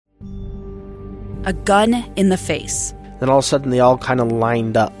a gun in the face. Then all of a sudden, they all kind of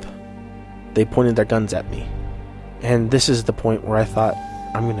lined up. They pointed their guns at me. And this is the point where I thought,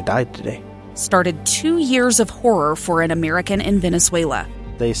 I'm going to die today. Started 2 years of horror for an American in Venezuela.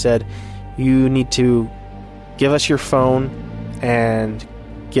 They said, you need to give us your phone and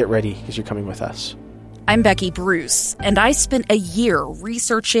get ready because you're coming with us. I'm Becky Bruce, and I spent a year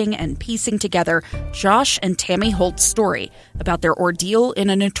researching and piecing together Josh and Tammy Holt's story about their ordeal in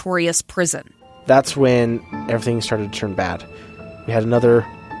a notorious prison. That's when everything started to turn bad. We had another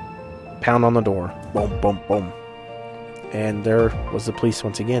pound on the door. Boom, boom, boom. And there was the police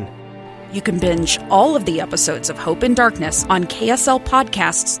once again. You can binge all of the episodes of Hope in Darkness on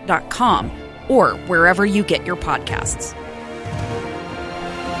KSLpodcasts.com or wherever you get your podcasts.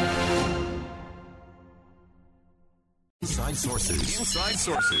 Inside Sources. Inside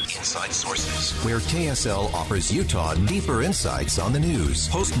Sources. Inside Sources. Where KSL offers Utah deeper insights on the news.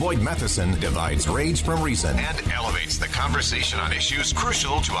 Host Boyd Matheson divides rage from reason and elevates the conversation on issues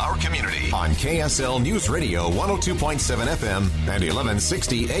crucial to our community. On KSL News Radio 102.7 FM and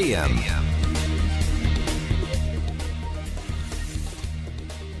 1160 AM.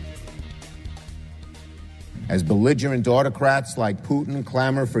 As belligerent autocrats like Putin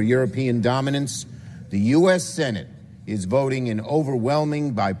clamor for European dominance, the U.S. Senate is voting in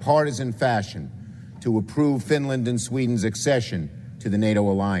overwhelming bipartisan fashion to approve Finland and Sweden's accession to the NATO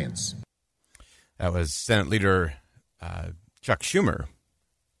alliance. That was Senate Leader Chuck Schumer,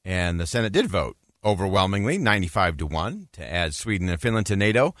 and the Senate did vote overwhelmingly, 95-1, to add Sweden and Finland to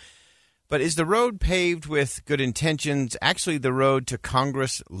NATO. But is the road paved with good intentions actually the road to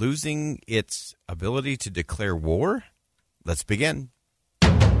Congress losing its ability to declare war? Let's begin.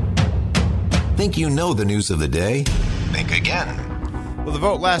 Think you know the news of the day? Think again. Well, the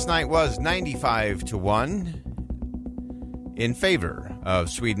vote last night was 95-1 in favor of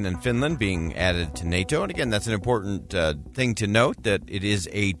Sweden and Finland being added to NATO. And again, that's an important thing to note, that it is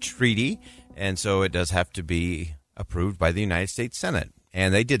a treaty, and so it does have to be approved by the United States Senate.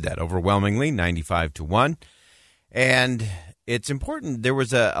 And they did that overwhelmingly, 95-1. And it's important. There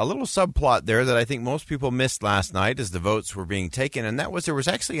was a little subplot there that I think most people missed last night as the votes were being taken, and that was there was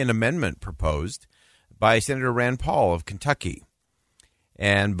actually an amendment proposed by Senator Rand Paul of Kentucky.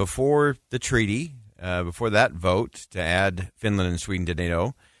 And before the treaty, before that vote to add Finland and Sweden to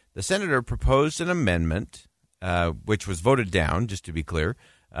NATO, the senator proposed an amendment, which was voted down, just to be clear,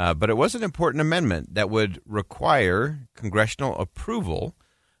 but it was an important amendment that would require congressional approval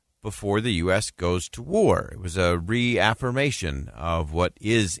before the U.S. goes to war. It was a reaffirmation of what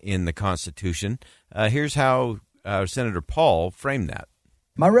is in the Constitution. Here's how Senator Paul framed that.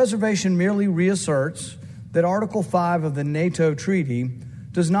 My reservation merely reasserts that Article 5 of the NATO Treaty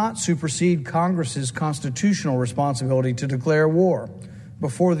does not supersede Congress's constitutional responsibility to declare war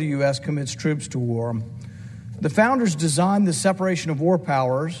before the U.S. commits troops to war. The founders designed the separation of war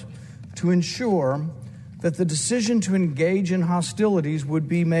powers to ensure that the decision to engage in hostilities would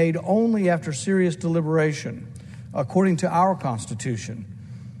be made only after serious deliberation, according to our Constitution.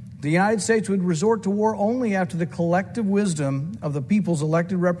 The United States would resort to war only after the collective wisdom of the people's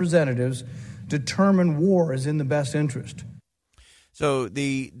elected representatives determine war is in the best interest. So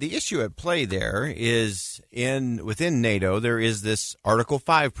the issue at play there is within NATO, there is this Article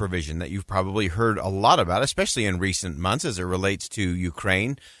 5 provision that you've probably heard a lot about, especially in recent months as it relates to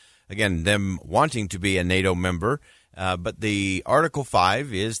Ukraine. Again, them wanting to be a NATO member. But the Article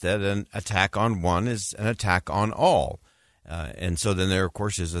 5 is that an attack on one is an attack on all. And so then there, of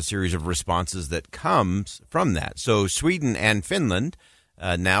course, is a series of responses that comes from that. So Sweden and Finland,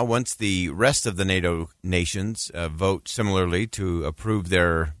 now once the rest of the NATO nations vote similarly to approve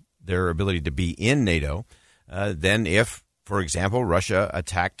their ability to be in NATO, then if, for example, Russia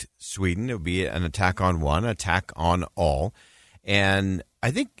attacked Sweden, it would be an attack on one, attack on all. And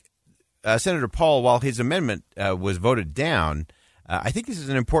I think Senator Paul, while his amendment was voted down, I think this is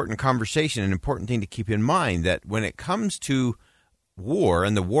an important conversation, an important thing to keep in mind, that when it comes to war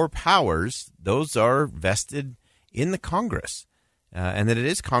and the war powers, those are vested in the Congress, and that it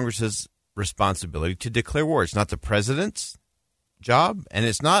is Congress's responsibility to declare war. It's not the president's job, and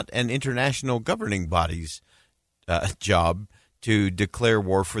it's not an international governing body's job to declare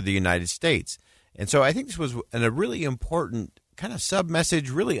war for the United States. And so I think this was a really important kind of sub-message,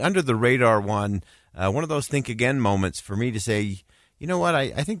 really under the radar one of those think again moments for me to say, you know what,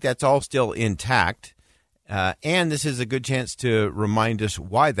 I think that's all still intact. And this is a good chance to remind us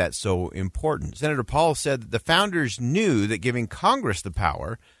why that's so important. Senator Paul said that the founders knew that giving Congress the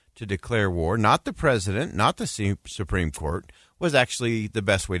power to declare war, not the president, not the Supreme Court, was actually the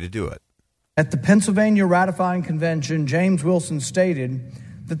best way to do it. At the Pennsylvania Ratifying Convention, James Wilson stated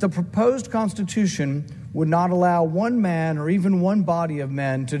that the proposed Constitution would not allow one man or even one body of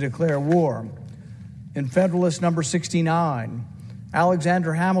men to declare war. In Federalist number 69,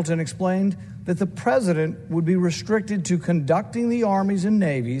 Alexander Hamilton explained that the president would be restricted to conducting the armies and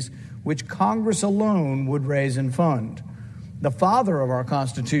navies which Congress alone would raise and fund. The father of our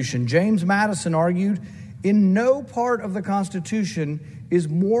Constitution, James Madison, argued, in no part of the Constitution is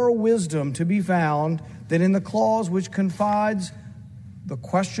more wisdom to be found than in the clause which confides the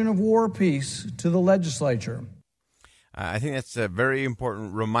question of war or peace to the legislature. I think that's a very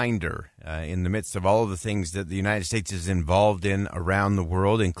important reminder in the midst of all of the things that the United States is involved in around the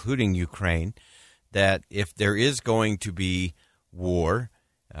world, including Ukraine, that if there is going to be war,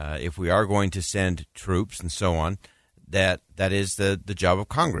 if we are going to send troops and so on, that is the job of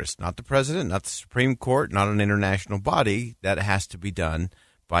Congress, not the president, not the Supreme Court, not an international body. That has to be done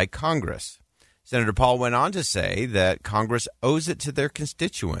by Congress. Senator Paul went on to say that Congress owes it to their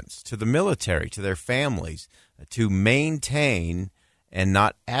constituents, to the military, to their families, to maintain and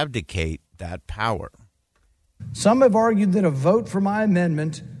not abdicate that power. Some have argued that a vote for my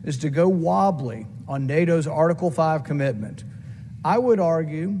amendment is to go wobbly on NATO's Article 5 commitment. I would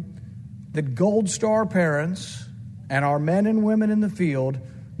argue that Gold Star parents and our men and women in the field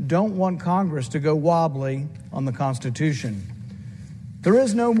don't want Congress to go wobbly on the Constitution. There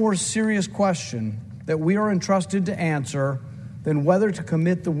is no more serious question that we are entrusted to answer than whether to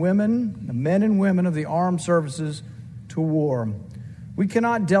commit the men and women of the armed services to war. We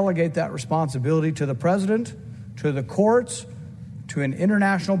cannot delegate that responsibility to the president, to the courts, to an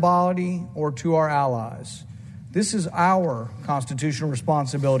international body, or to our allies. This is our constitutional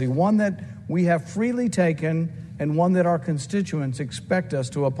responsibility, one that we have freely taken and one that our constituents expect us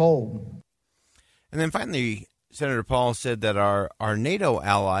to uphold. And then finally, Senator Paul said that our NATO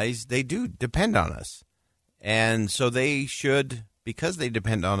allies, they do depend on us. And so they should, because they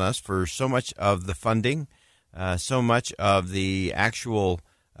depend on us for so much of the funding, so much of the actual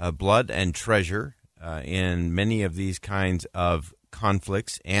blood and treasure in many of these kinds of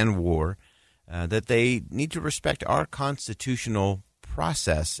conflicts and war, that they need to respect our constitutional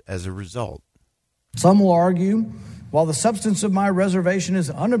process as a result. Some will argue, while the substance of my reservation is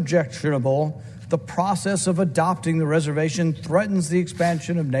unobjectionable, the process of adopting the reservation threatens the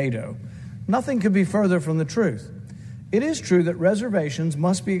expansion of NATO. Nothing could be further from the truth. It is true that reservations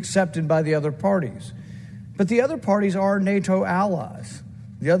must be accepted by the other parties, but the other parties are NATO allies.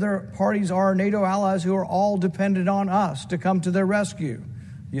 The other parties are NATO allies who are all dependent on us to come to their rescue.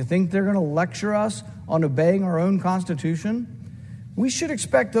 You think they're going to lecture us on obeying our own Constitution? We should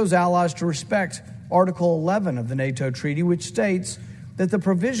expect those allies to respect Article 11 of the NATO Treaty, which states that the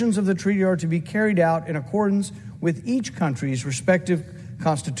provisions of the treaty are to be carried out in accordance with each country's respective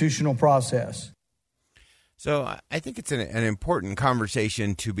constitutional process. So I think it's an important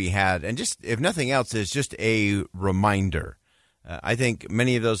conversation to be had, and just, if nothing else, is just a reminder. I think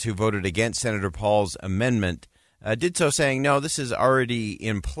many of those who voted against Senator Paul's amendment did so saying, no, this is already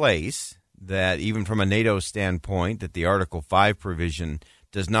in place, that even from a NATO standpoint, that the Article 5 provision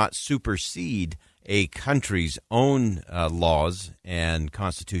does not supersede a country's own laws and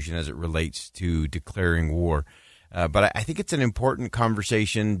constitution as it relates to declaring war. But I think it's an important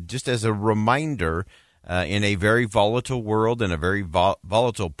conversation just as a reminder in a very volatile world and a very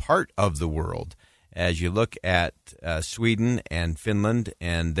volatile part of the world. As you look at Sweden and Finland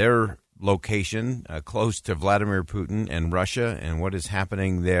and their location close to Vladimir Putin and Russia and what is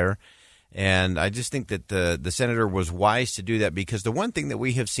happening there. And I just think that the senator was wise to do that, because the one thing that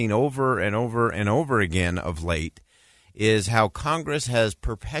we have seen over and over and over again of late is how Congress has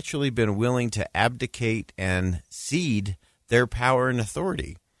perpetually been willing to abdicate and cede their power and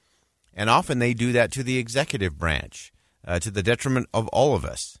authority. And often they do that to the executive branch, to the detriment of all of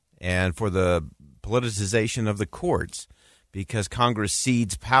us, and for the politicization of the courts, because Congress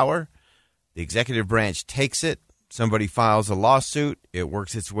cedes power, the executive branch takes it, somebody files a lawsuit, it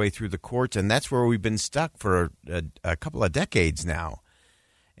works its way through the courts, and that's where we've been stuck for a couple of decades now.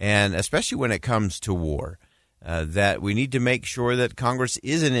 And especially when it comes to war, that we need to make sure that Congress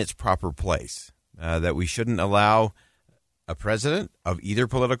is in its proper place, that we shouldn't allow a president of either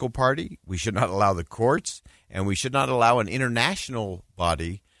political party, we should not allow the courts, and we should not allow an international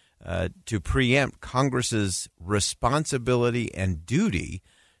body to preempt Congress's responsibility and duty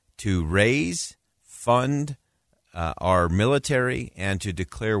to raise, fund our military, and to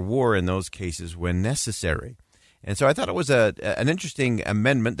declare war in those cases when necessary. And so I thought it was an interesting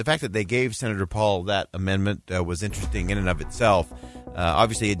amendment. The fact that they gave Senator Paul that amendment was interesting in and of itself.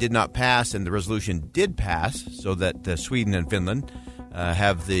 Obviously, it did not pass, and the resolution did pass, so that Sweden and Finland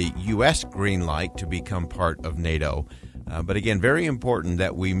have the U.S. green light to become part of NATO. But again, very important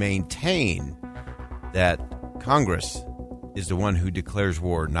that we maintain that Congress is the one who declares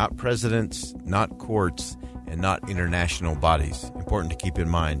war, not presidents, not courts, and not international bodies. Important to keep in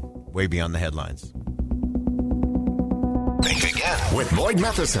mind, way beyond the headlines. Think again with Boyd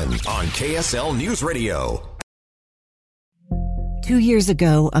Matheson on KSL News Radio. 2 years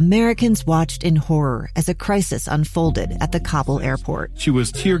ago, Americans watched in horror as a crisis unfolded at the Kabul airport. She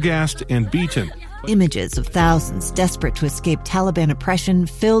was tear-gassed and beaten. Images of thousands desperate to escape Taliban oppression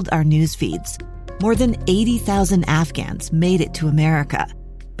filled our news feeds. More than 80,000 Afghans made it to America.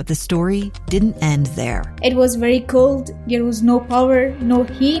 But the story didn't end there. It was very cold. There was no power, no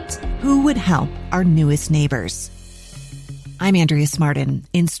heat. Who would help our newest neighbors? I'm Andrea Smartin.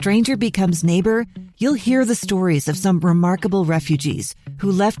 In Stranger Becomes Neighbor, you'll hear the stories of some remarkable refugees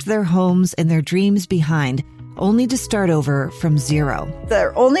who left their homes and their dreams behind, only to start over from zero.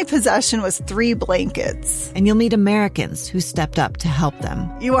 Their only possession was 3 blankets. And you'll meet Americans who stepped up to help them.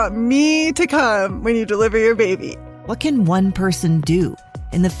 You want me to come when you deliver your baby. What can one person do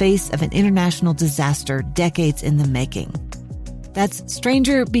in the face of an international disaster decades in the making? That's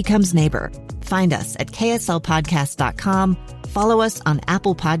Stranger Becomes Neighbor. Find us at kslpodcast.com. Follow us on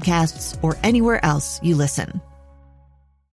Apple Podcasts or anywhere else you listen.